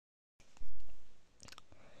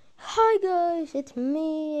guys, it's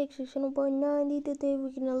me, X90. Today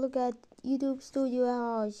we're gonna look at Youtobe Studiou,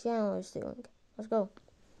 how our channel is doing. Let's go.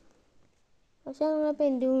 Our channel has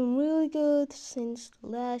been doing really good since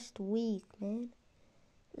last week, man.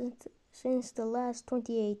 Since the last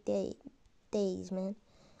 28 days, man.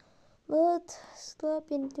 But still I've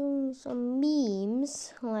been doing some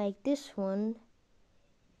memes, like this one,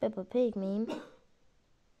 Peppa Pig meme.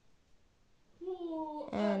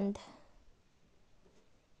 And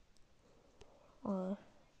I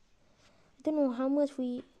don't know how much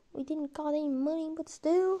we didn't got any money, but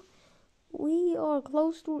still we are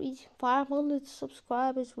close to reach 500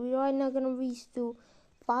 subscribers. We are not gonna reach to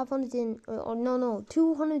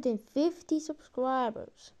 250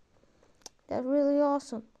 subscribers. That's really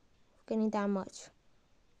awesome, getting that much.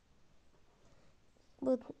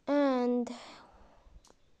 And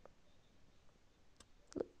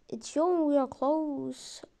it's showing we are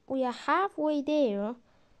close. We are halfway there,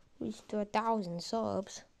 reach to 1,000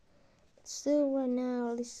 subs. But still, right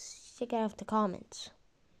now, let's check out the comments.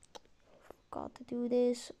 Forgot to do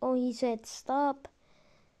this. Oh, he said stop.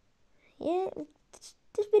 Yeah,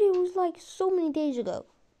 this video was like so many days ago,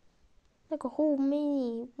 like a whole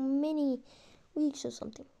many weeks or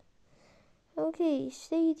something. Okay,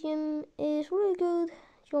 Stadium is really good,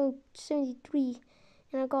 showing 73,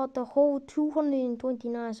 and I got the whole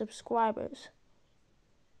 229 subscribers.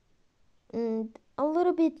 And a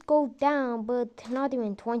little bit go down, but not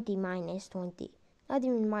even 20 minus 20. Not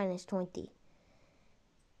even minus 20.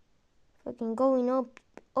 Fucking going up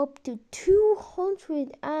to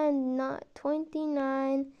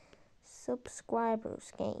 229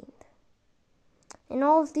 subscribers gained. And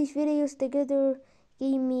all of these videos together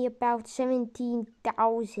gave me about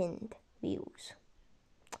 17,000 views.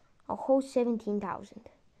 A whole 17,000.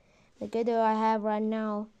 Together I have right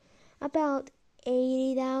now about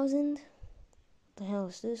 80,000. What the hell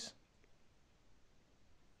is this?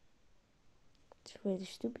 It's really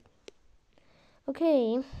stupid.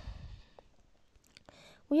 Okay.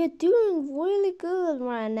 We are doing really good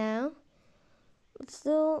right now. But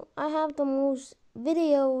still, I have the most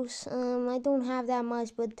videos. I don't have that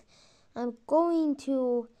much, but I'm going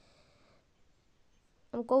to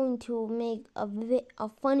make a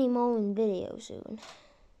funny moment video soon.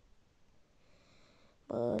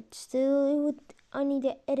 But still, I need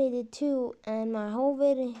to edit it too, and my whole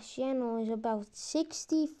video channel is about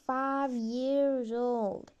 65 years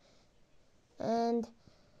old. And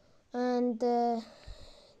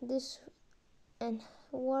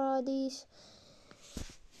what are these?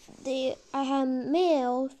 I have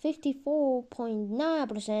male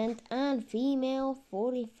 54.9% and female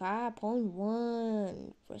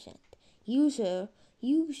 45.1%. User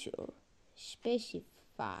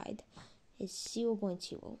specified is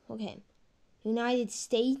 0.0. Okay. United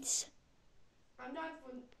States. I'm not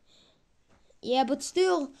from... Yeah, but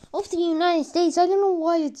still, of the United States, I don't know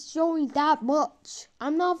why it's showing that much.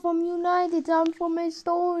 I'm not from United, I'm from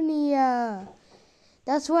Estonia.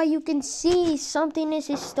 That's why you can see something is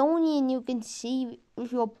Estonian. You can see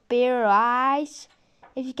with your bare eyes.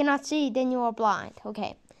 If you cannot see, then you are blind.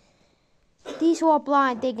 Okay. These who are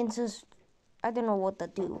blind, they can just, I don't know what to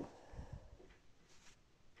do.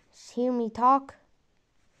 Just hear me talk.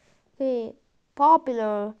 Okay.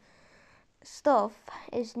 Popular stuff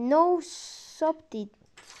is no subtitles.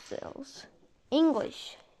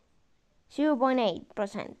 English,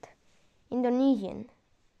 0.8%. Indonesian,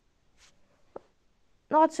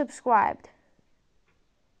 not subscribed.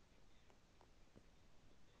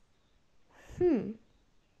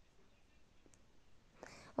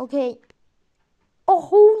 Okay. A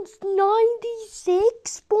whole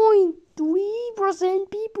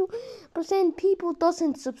 96.3% people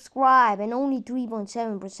doesn't subscribe, and only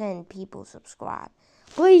 3.7% people subscribe.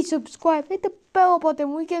 Please subscribe. Hit the bell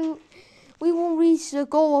button. We will reach the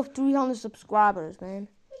goal of 300 subscribers, man.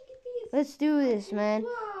 Let's do this, man.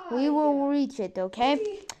 We will reach it, okay?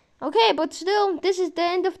 Okay, but still, this is the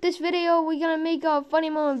end of this video. We're gonna make a funny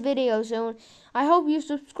moment video soon. I hope you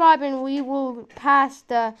subscribe, and we will pass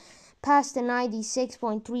the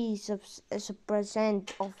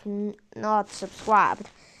 96.3% of not subscribed.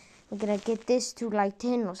 We're gonna get this to like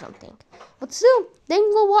 10 or something. But still,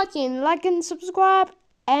 thanks for watching. Like and subscribe,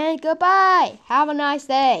 and goodbye. Have a nice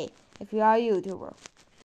day if you are a YouTuber.